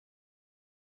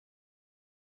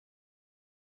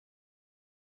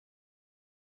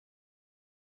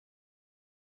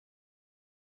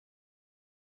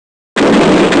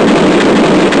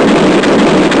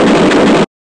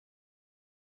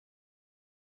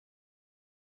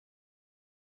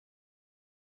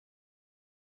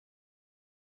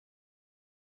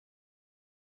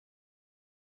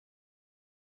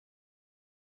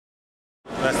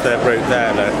that's their route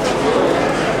there, look.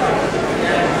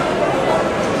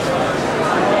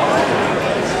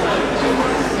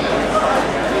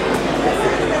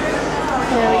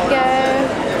 There we go.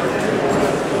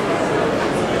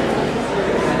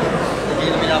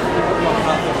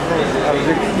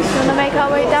 Want to make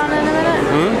our way down in a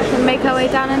minute? We'll make our way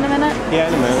down in a minute? Yeah,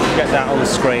 in a minute. We'll get that on the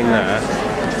screen there.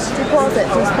 To pause it,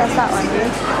 just press that one, do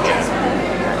you?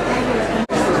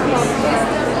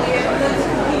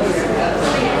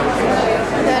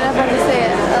 I don't know if I can see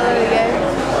it. Oh, there we go.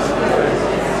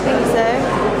 I think so.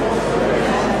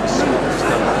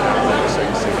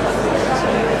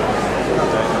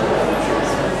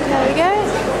 There we go.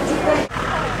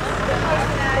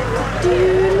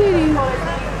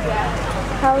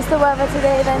 How's the weather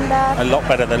today then, Dad? A lot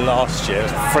better than last year. It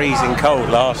was freezing cold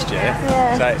last year.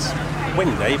 Yeah. So it's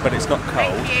windy, but it's not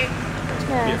cold. It's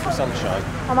beautiful sunshine.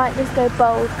 I might just go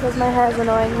bold because my hair's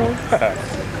annoying me.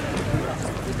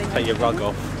 Take your rug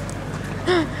off.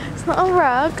 It's not a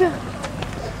rug.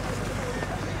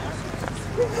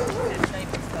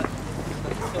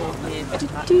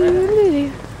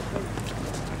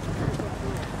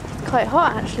 Quite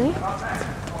hot actually.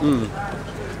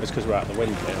 It's because we're out of the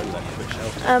wind here, isn't it?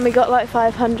 And we got like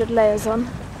 500 layers on.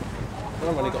 Well,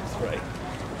 I've only got 3.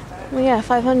 Well, yeah,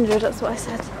 500, that's what I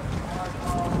said.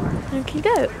 Okie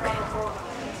doke.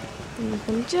 And you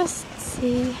can just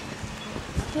see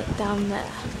it down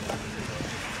there.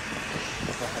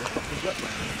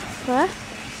 Where?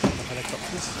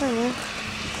 Helicopters. Oh, yeah.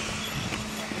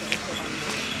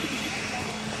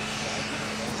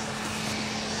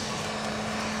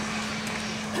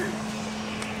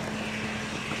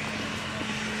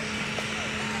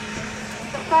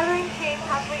 The following team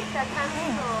have reached their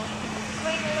camping floor.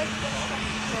 Green Elizabeth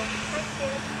Thank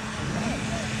you.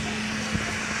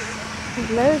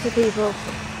 There's loads of people.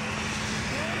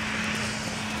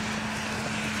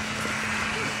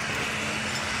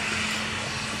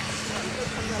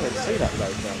 I didn't see that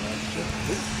road down there.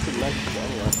 Didn't notice it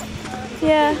anyway.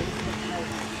 Yeah.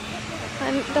 I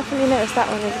definitely noticed that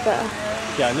one is better.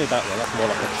 Yeah, I knew that one. That's more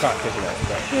like a track, isn't it?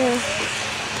 But Yeah.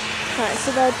 Right, so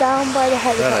they're down by the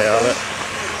helicopter. there they are, look.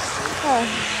 Oh.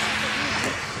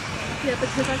 Yeah,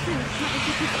 because I think it's not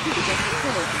because people get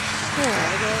killed. Yeah.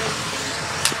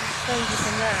 Phones are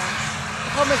from there.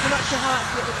 The problem is we're not sure how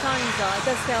accurate the times are. It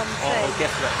does say on the Oh, thing. I'm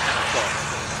guessing at 10 o'clock.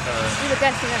 We were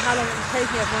guessing at how long it was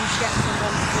taking everyone to get from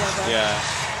one to the other. Yeah.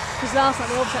 Because last night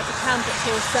they all had to camp at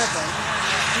till 7.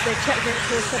 Because they checked in at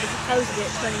till 7 supposedly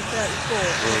at 20:34.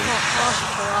 They can't pass it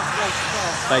till after 8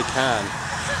 o'clock. They can.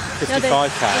 No, 55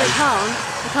 can. They can't.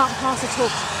 They can't pass at all.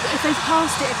 If they've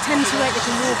passed it at 10 to 8, they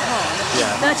can walk on.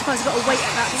 Yeah. 35's got to wait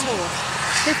at that tour.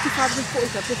 55 and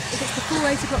 45. If it's before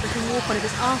 8 o'clock, they can walk on. If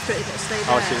it's after it, they've got to stay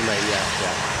there. Oh, I see what you mean, yeah.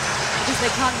 Because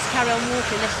they can't just carry on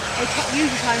walking. They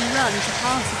usually try and run to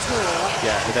pass the tour.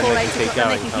 Yeah, but then before they 8 can keep o'clock,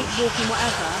 and going, they can keep walking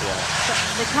whatever. Yeah. But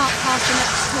they can't pass the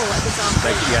next tour if it's after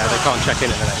 8 Yeah, they o'clock. can't check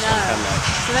in at the next one, can they?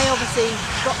 So they obviously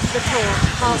got to the tour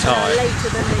half an time. hour later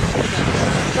than they should have.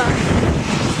 But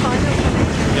it's fine, they'll come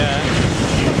in. Yeah.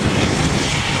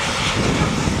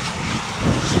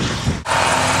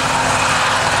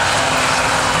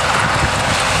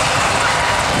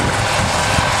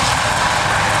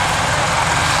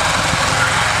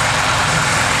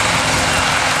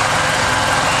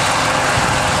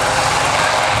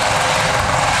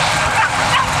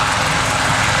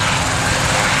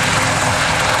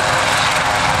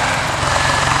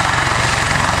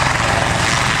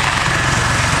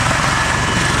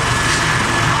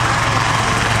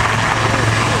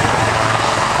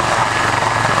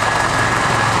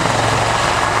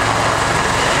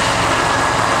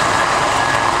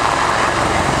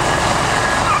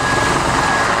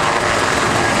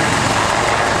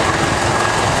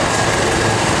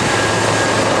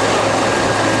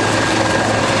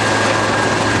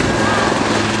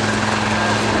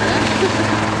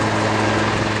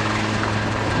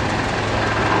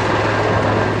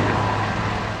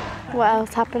 What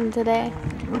else happened today?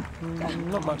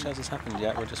 Not much else has happened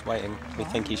yet. We're just waiting. We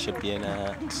think he should be in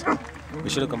at... We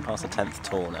should have gone past the 10th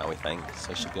tour now, we think. So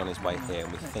he should be on his way here,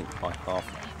 and we think by half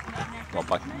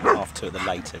 2 at the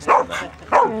latest, isn't it?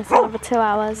 Yeah, it's another 2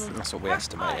 hours. That's what we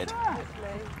estimated.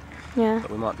 Yeah. But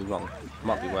we might be wrong. It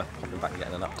might be worth popping back and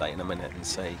getting an update in a minute and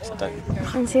see. So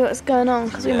And see what's going on,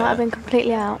 because we Yeah. might have been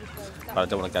completely out. I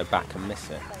don't want to go back and miss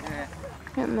it.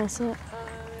 Don't miss it.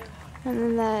 And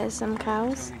then there's some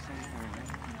cows.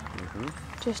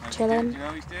 Just chilling.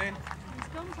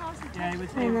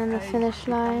 And then the finish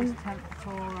line.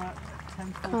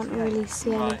 Can't really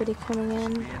see anybody coming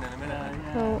in.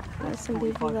 Oh, there's some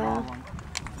people there.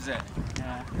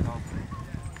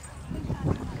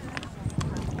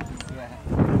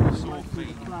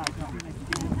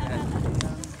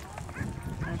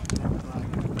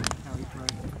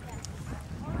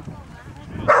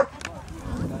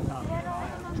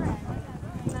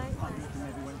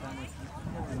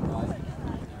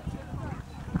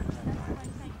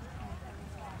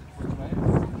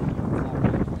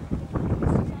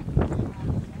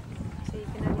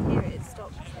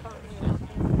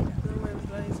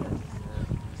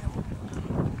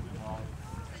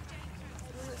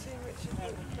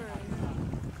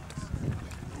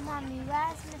 Mummy,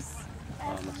 where's Miss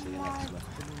Pharmacy in Exmouth.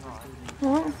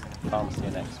 What? Pharmacy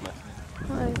in Exmouth.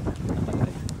 Oh.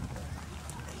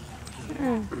 I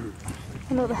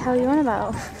don't know what the hell you're on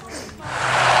about.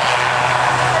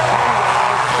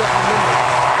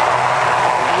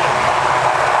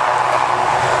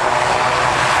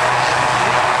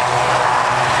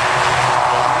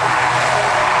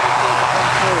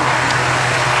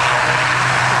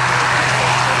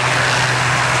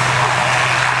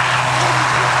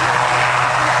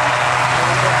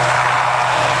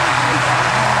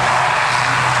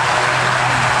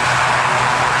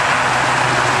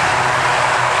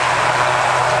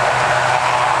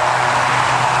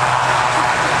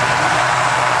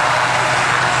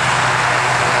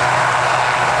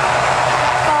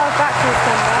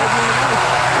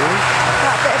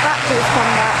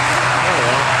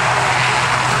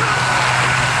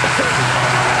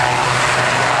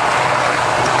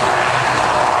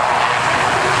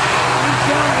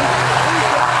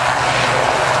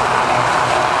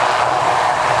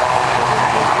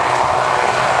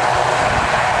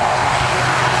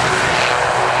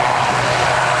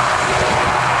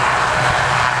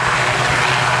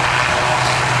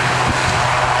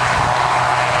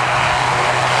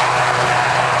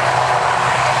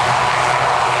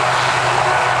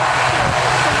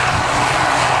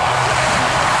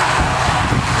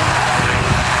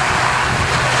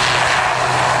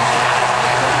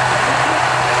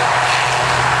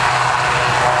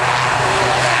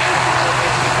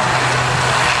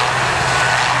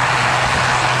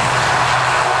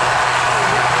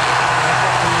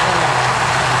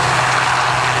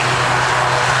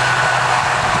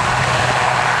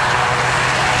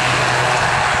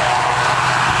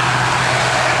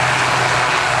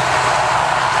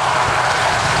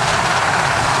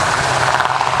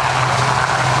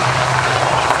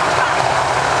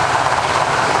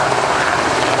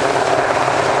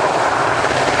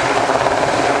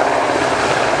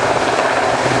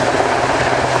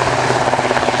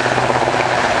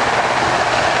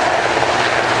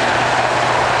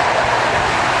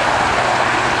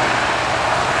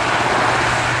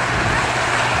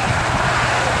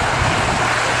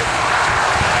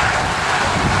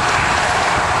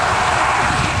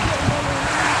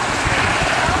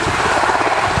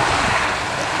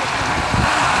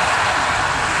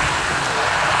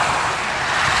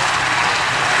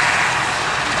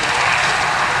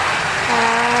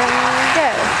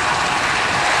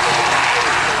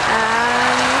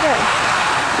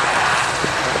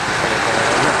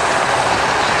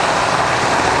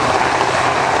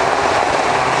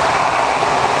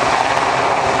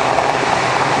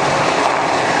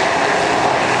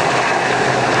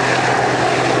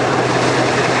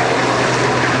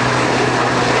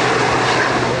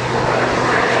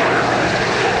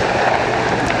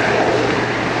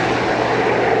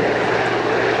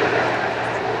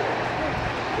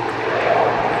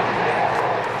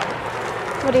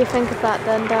 What do you think of that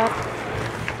then, Dad?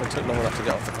 Well, it took long enough to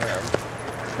get off the ground.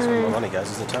 That's where my money goes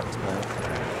as a taxpayer.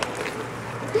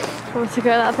 Want to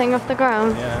get that thing off the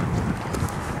ground? Yeah.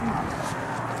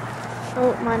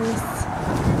 Oh, mine's...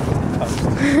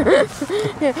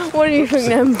 yeah, what do you think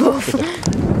then, Bob?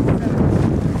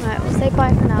 Right, we'll say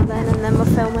bye for now then, and then we'll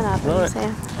film when Adam's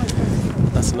here.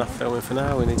 That's enough filming for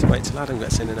now. We need to wait till Adam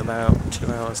gets in about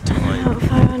 2 hours' time. About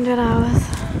 500 hours.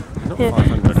 Not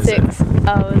 500, is 6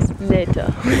 hours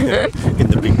later. In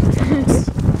the big class.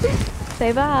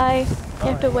 Say bye. You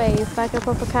have to wave like a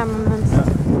proper cameraman.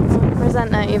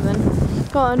 Presenter even.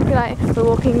 Go on, be like, we're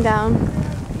walking down.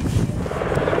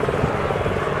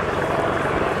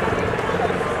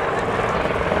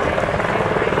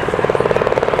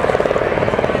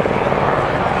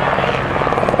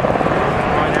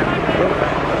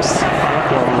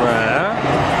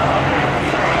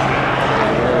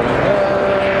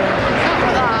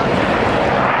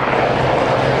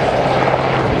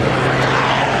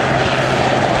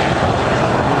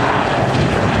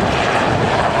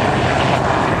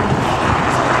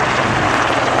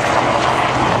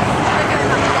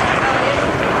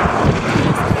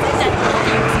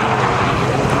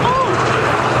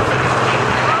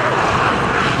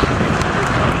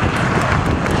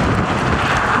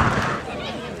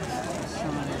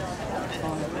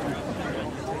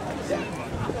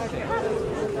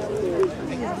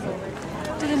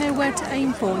 where to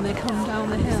aim for when they come down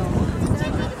the hill?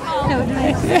 No, do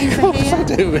they aim for here?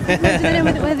 Do Do they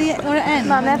know where it ends?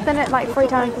 Mum, they've done it like 3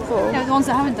 times before. No, the ones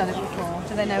that haven't done it before,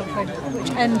 do they know which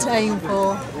end to aim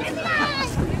for?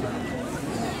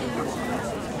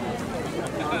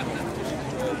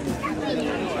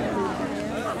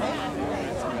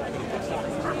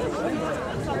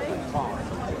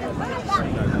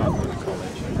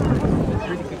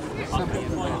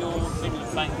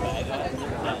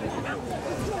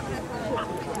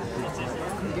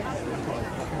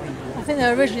 I think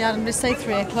they originally Adam did say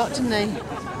 3 o'clock, didn't they?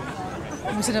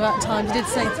 We said about time, he did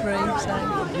say 3,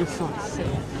 so.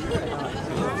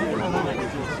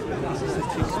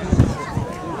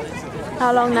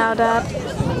 How long now, Dad?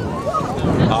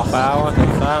 Half hour,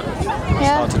 if that.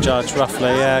 Yeah. Hard to judge roughly,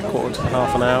 yeah, quarter to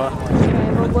half an hour.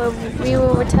 Okay, we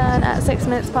will return at 6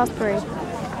 minutes past 3.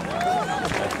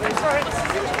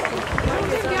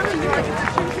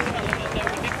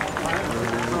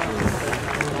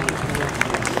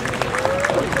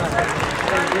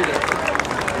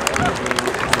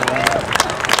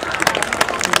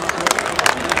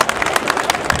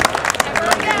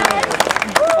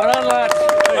 Well done, lads.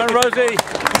 And Rosie.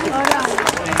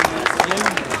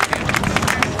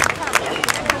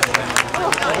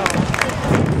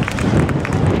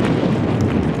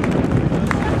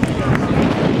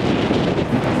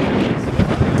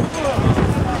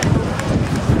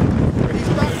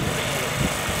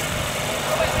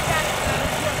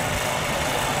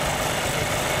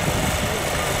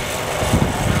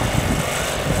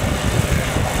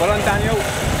 Well done, Daniel.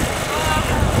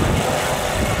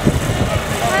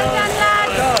 Well done,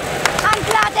 lads. I'm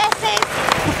glad this is.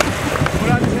 Well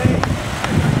done, team.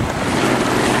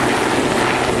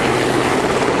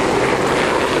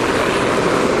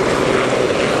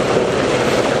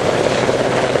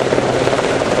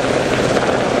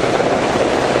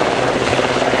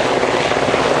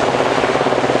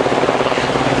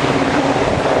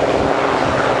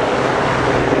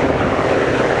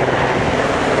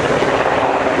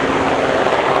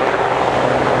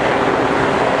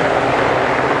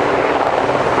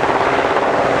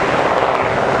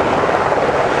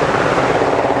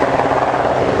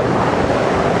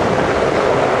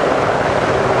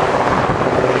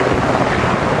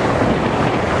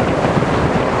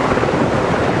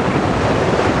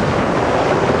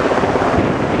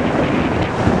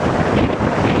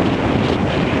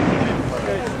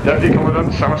 Deputy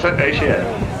Commandant, Somerset ACN.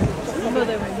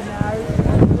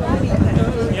 Photo.